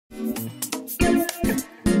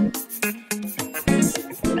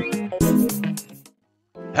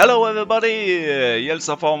everybody,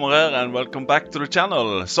 Jelsa Farmer here and welcome back to the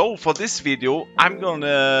channel. So for this video I'm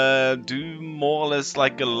gonna do more or less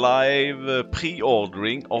like a live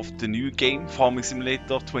pre-ordering of the new game Farming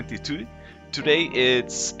Simulator 22. Today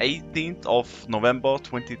it's 18th of November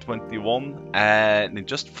 2021 and in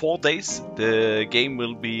just 4 days the game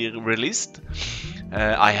will be released.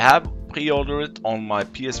 I have pre-ordered it on my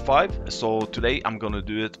PS5, so today I'm gonna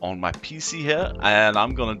do it on my PC here, and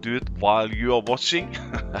I'm gonna do it while you are watching.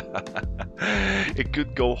 It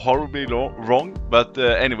could go horribly wrong, but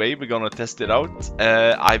anyway, we're gonna test it out.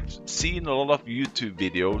 I've seen a lot of YouTube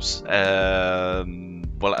videos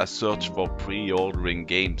while I searched for pre-ordering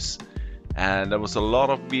games, and there was a lot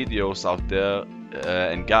of videos out there,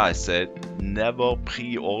 and guys said never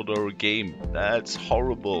pre-order a game. That's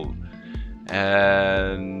horrible.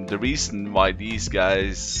 And the reason why these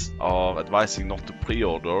guys are advising not to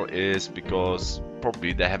pre-order is because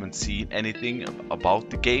probably they haven't seen anything about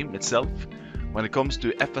the game itself. When it comes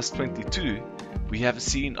to FS22, we have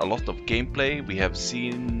seen a lot of gameplay, we have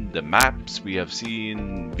seen the maps, we have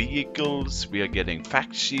seen vehicles, we are getting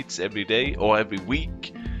fact sheets every day or every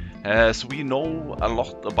week. So we know a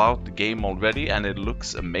lot about the game already and it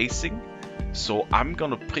looks amazing. So I'm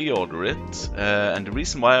gonna pre-order it, and the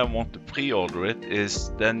reason why I want to pre-order it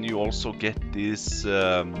is then you also get this,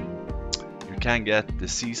 you can get the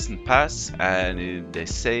season pass, and they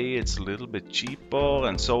say it's a little bit cheaper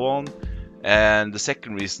and so on. And the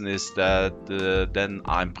second reason is that then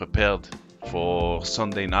I'm prepared for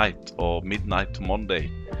Sunday night or midnight to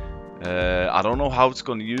Monday. I don't know how it's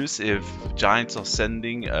gonna use, if Giants are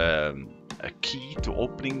sending a key to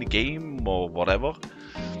opening the game or whatever.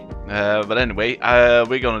 But anyway,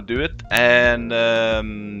 we're gonna do it. And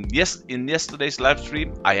yes, in yesterday's live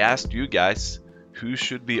stream I asked you guys who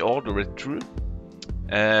should we order it through.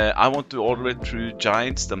 I want to order it through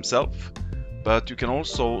Giants themselves, but you can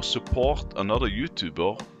also support another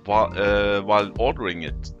YouTuber while ordering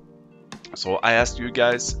it. So I asked you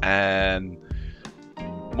guys, and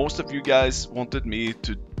most of you guys wanted me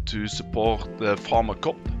to support the Farmer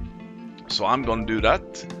Cup, so I'm gonna do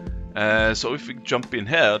that. So if we jump in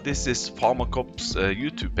here, this is Farmer Cup's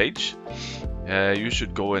YouTube page. You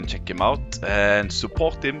should go and check him out and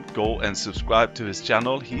support him. Go and subscribe to his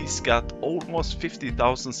channel. He's got almost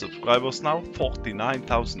 50,000 subscribers now,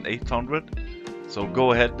 49,800. So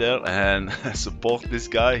go ahead there and support this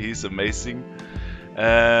guy, he's amazing.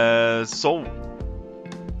 So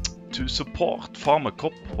to support Farmer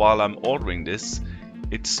Cup while I'm ordering this,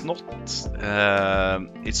 it's not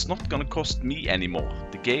gonna cost me anymore.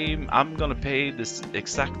 The game, I'm gonna pay this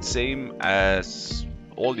exact same as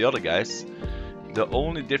all the other guys. The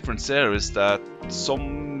only difference there is that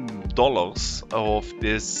some dollars of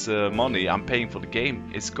this money I'm paying for the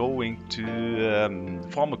game is going to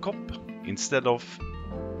Farmer Cup instead of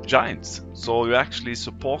Giants. So you're actually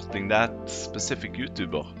supporting that specific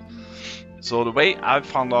YouTuber. So the way I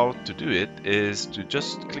found out to do it is to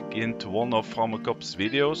just click into one of Farmer Cup's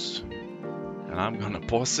videos, and I'm gonna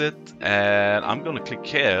pause it, and I'm gonna click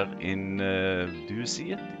here in, do you see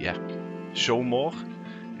it? Yeah, show more.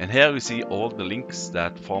 And here you see all the links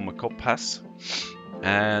that Farmer Cup has.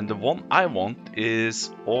 And the one I want is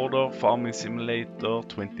Order Farming Simulator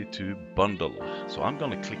 22 Bundle. So I'm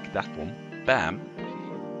gonna click that one, bam.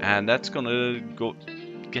 And that's gonna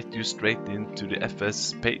get you straight into the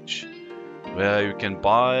FS page, where you can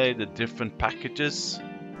buy the different packages.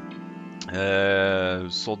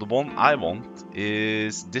 So the one I want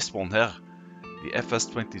is this one here, the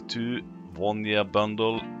FS22 1-year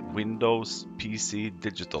bundle, Windows, PC,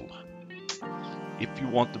 digital. If you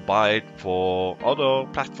want to buy it for other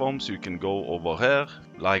platforms, you can go over here.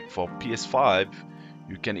 Like for PS5,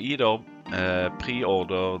 you can either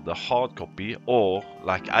pre-order the hard copy, or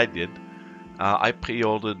like I did, I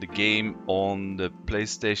pre-ordered the game on the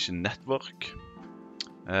PlayStation Network.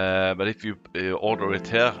 But if you order it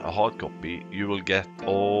here, a hard copy, you will get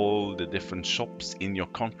all the different shops in your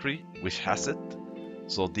country which has it.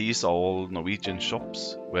 So these are all Norwegian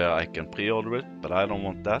shops where I can pre-order it, but I don't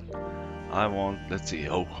want that. I want, let's see,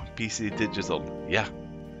 oh, PC digital, yeah.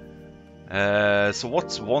 So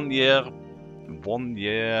what's 1 year? 1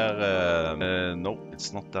 year, no,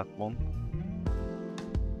 it's not that one.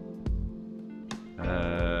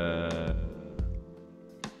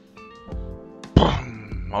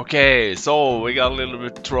 Okay, so we got a little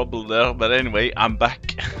bit of trouble there, but anyway, I'm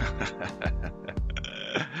back.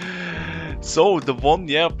 So the 1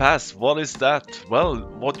 year pass, what is that? Well,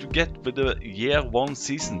 what you get with the year 1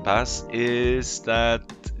 season pass is that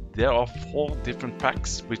there are 4 different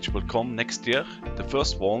packs which will come next year. The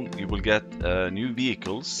first one, you will get new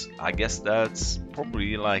vehicles. I guess that's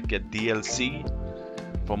probably like a DLC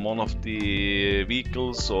from one of the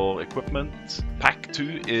vehicles or equipment. Pack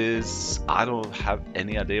 2 is, I don't have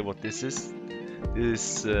any idea what this is.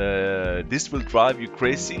 This will drive you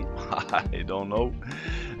crazy. I don't know.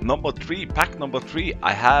 Number 3, pack number 3,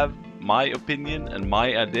 I have my opinion and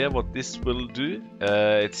my idea what this will do.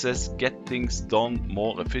 It says get things done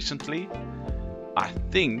more efficiently. I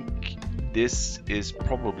think this is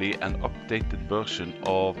probably an updated version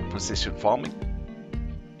of precision farming,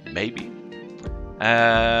 maybe.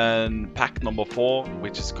 And pack number 4,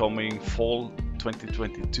 which is coming fall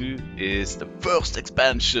 2022, is the first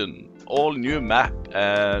expansion. All new map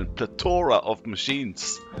and plethora of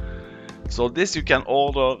machines. So this you can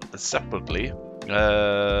order separately,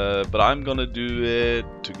 but I'm gonna do it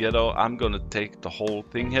together. I'm gonna take the whole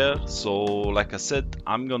thing here. So like I said,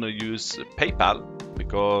 I'm gonna use PayPal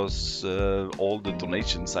because all the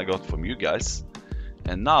donations I got from you guys.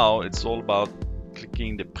 And now it's all about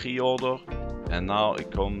clicking the pre-order, and now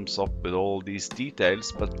it comes up with all these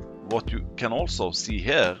details. But what you can also see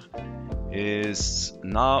here is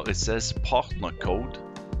now it says partner code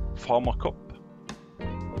Farmer Cop.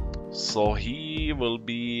 So he will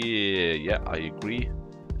be, yeah, I agree.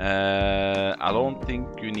 I don't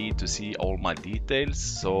think you need to see all my details,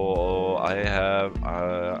 so I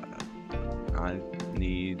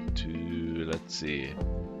need to, let's see,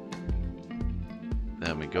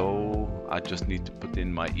 there we go. I just need to put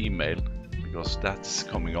in my email because that's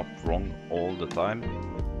coming up wrong all the time.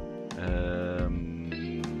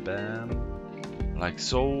 Bam, like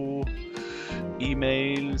so.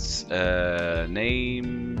 Emails,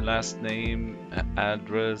 name, last name,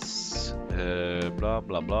 address, blah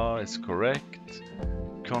blah blah is correct.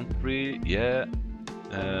 Country, yeah.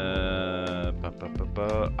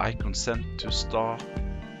 I consent to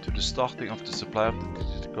the starting of the supply of the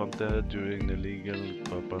digital content during the legal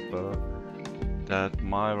that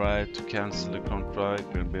my right to cancel the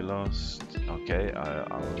contract will be lost. Okay,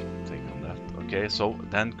 I'll take on that. Okay, so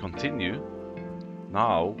then continue.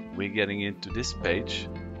 Now we're getting into this page.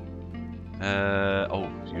 I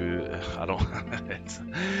don't.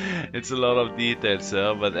 it's a lot of details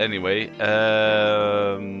here, but anyway.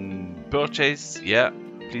 Purchase, yeah.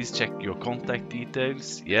 Please check your contact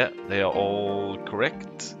details. Yeah, they are all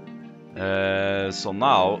correct. So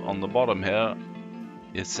now on the bottom here,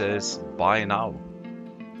 it says buy now.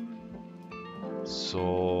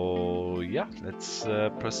 So yeah, let's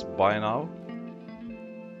press buy now.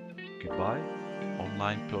 Goodbye.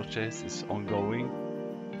 Online purchase is ongoing.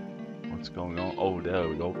 What's going on? Oh, there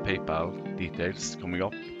we go. PayPal details coming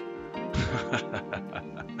up.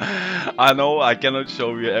 I know I cannot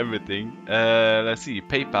show you everything. Let's see.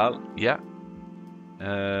 PayPal, yeah.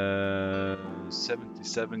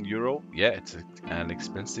 77 euro. Yeah, it's an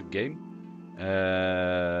expensive game.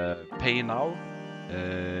 Pay now.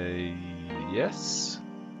 Yes.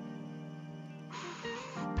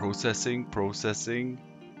 Processing.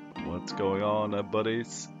 What's going on,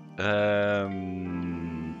 buddies? Oh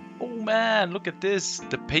man, look at this.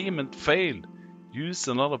 The payment failed. Use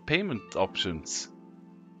another payment options.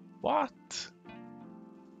 What?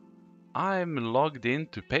 I'm logged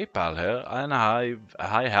into PayPal here and I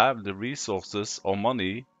have the resources or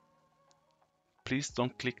money. Please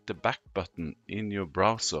don't click the back button in your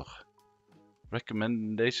browser.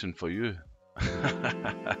 Recommendation for you.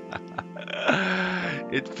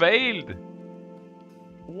 It failed.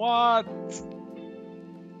 What?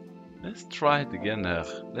 Let's try it again here.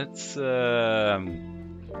 Let's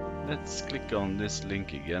click on this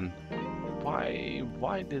link again.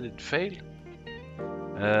 Why did it fail?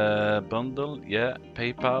 Bundle, yeah,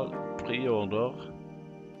 PayPal, pre-order,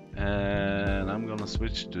 and I'm gonna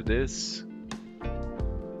switch to this.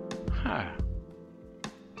 Huh.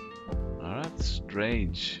 Oh, that's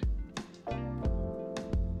strange.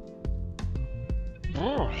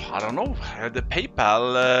 Oh, I don't know. The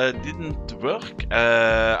PayPal didn't work.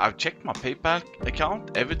 I've checked my PayPal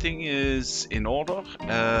account. Everything is in order.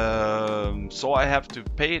 So I have to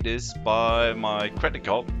pay this by my credit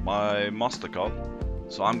card, my MasterCard.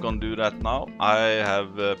 So I'm gonna do that now. I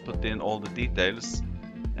have put in all the details,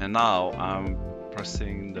 and now I'm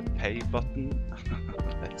pressing the pay button.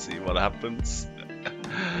 Let's see what happens.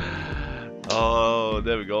 Oh,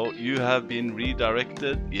 there we go. You have been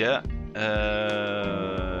redirected. Yeah.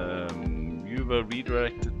 You were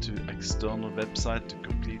redirected to external website to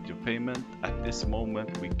complete your payment. At this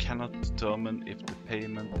moment, we cannot determine if the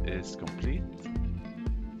payment is complete.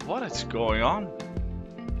 What is going on?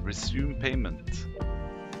 Resume payment.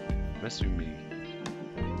 Resume.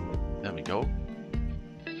 There we go.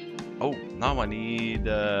 Oh, now I need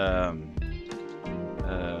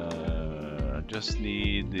just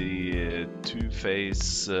need the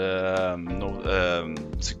two-phase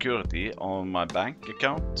security on my bank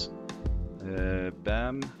account. Bam,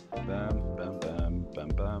 bam, bam, bam, bam,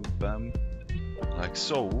 bam, bam, like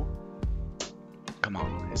so. Come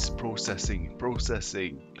on, it's processing.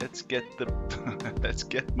 Let's get the let's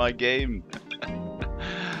get my game. Come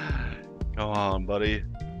on, buddy.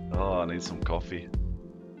 Oh, I need some coffee.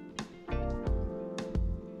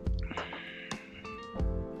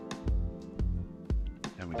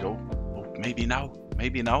 There we go. Oh, maybe now.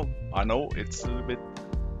 I know it's a little bit.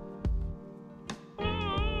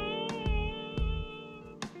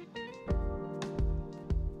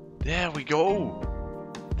 There we go.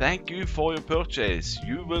 Thank you for your purchase.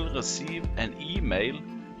 You will receive an email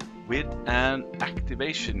with an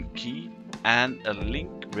activation key and a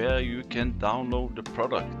link where you can download the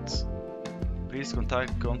product. Please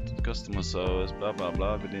contact customer service blah blah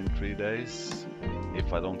blah within 3 days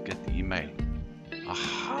if I don't get the email.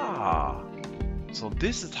 Aha! So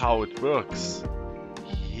this is how it works.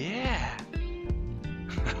 Yeah!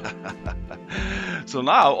 So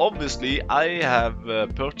now obviously I have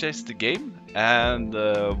purchased the game and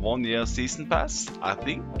 1 year season pass, I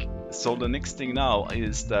think. So the next thing now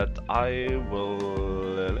is that I will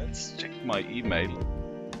let's check my email.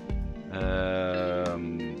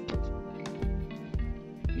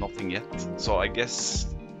 Nothing yet, so I guess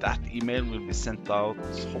that email will be sent out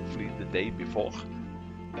hopefully the day before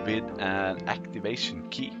with an activation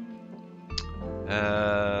key.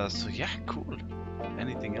 So yeah, cool.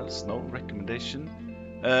 Anything else? No recommendation.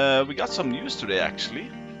 We got some news today actually.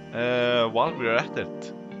 While we're at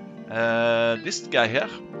it, this guy here.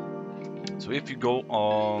 So if you go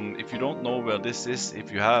on, if you don't know where this is,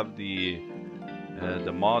 if you have the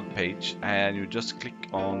mod page and you just click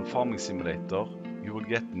on Farming Simulator, you will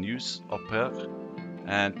get news up here.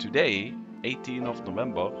 And today, 18th of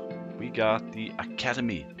November, we got the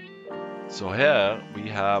Academy. So here we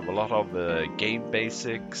have a lot of game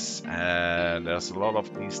basics, and there's a lot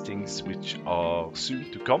of these things which are soon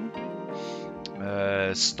to come.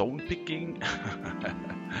 Stone picking.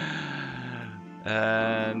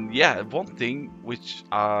 And yeah, one thing which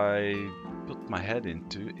I put my head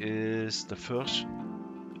into is the first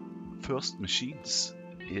machines.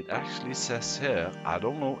 It actually says here, I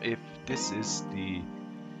don't know if this is the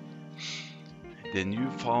new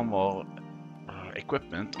farmer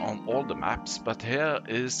equipment on all the maps, but here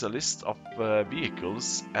is a list of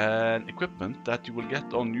vehicles and equipment that you will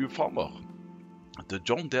get on New Farmer. The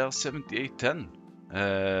John Deere 7810,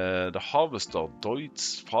 the Harvester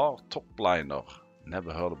Deutz Far Topliner.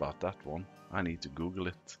 Never heard about that one. I need to Google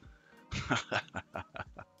it.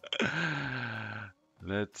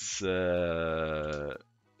 Let's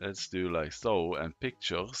do like so, and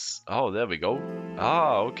pictures. Oh, there we go.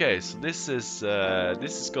 Ah, okay. So this is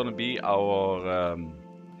gonna be our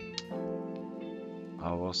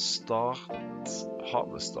start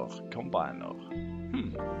harvester combiner.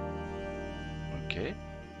 Okay.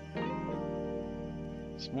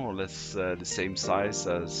 It's more or less the same size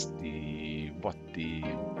as the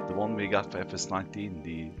one we got for FS19,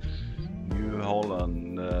 the New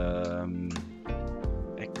Holland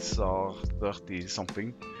XR30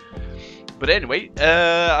 something. But anyway,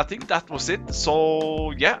 I think that was it.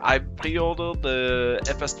 So yeah, I pre-ordered the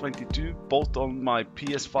FS22 both on my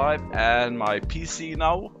PS5 and my PC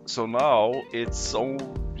now. So now it's all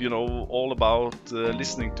about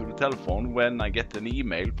listening to the telephone when I get an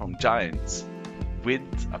email from Giants with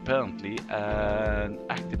apparently an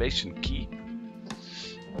activation key.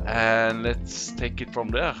 And let's take it from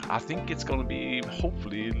there. I think it's gonna be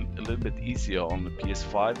hopefully a little bit easier on the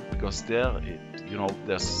PS5 because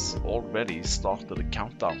there's already started a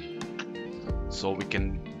countdown, so we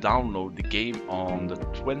can download the game on the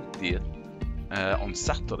 20th on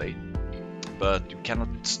Saturday, but you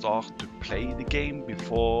cannot start to play the game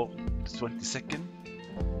before the 22nd.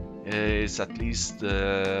 Is at least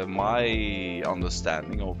my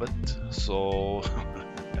understanding of it. So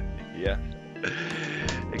yeah.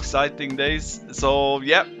 Exciting days. So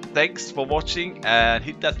yeah, thanks for watching, and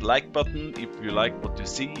hit that like button if you like what you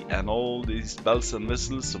see, and all these bells and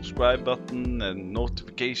whistles, subscribe button and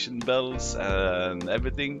notification bells and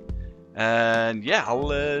everything. And yeah,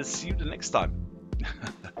 I'll see you the next time.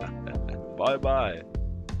 Bye bye.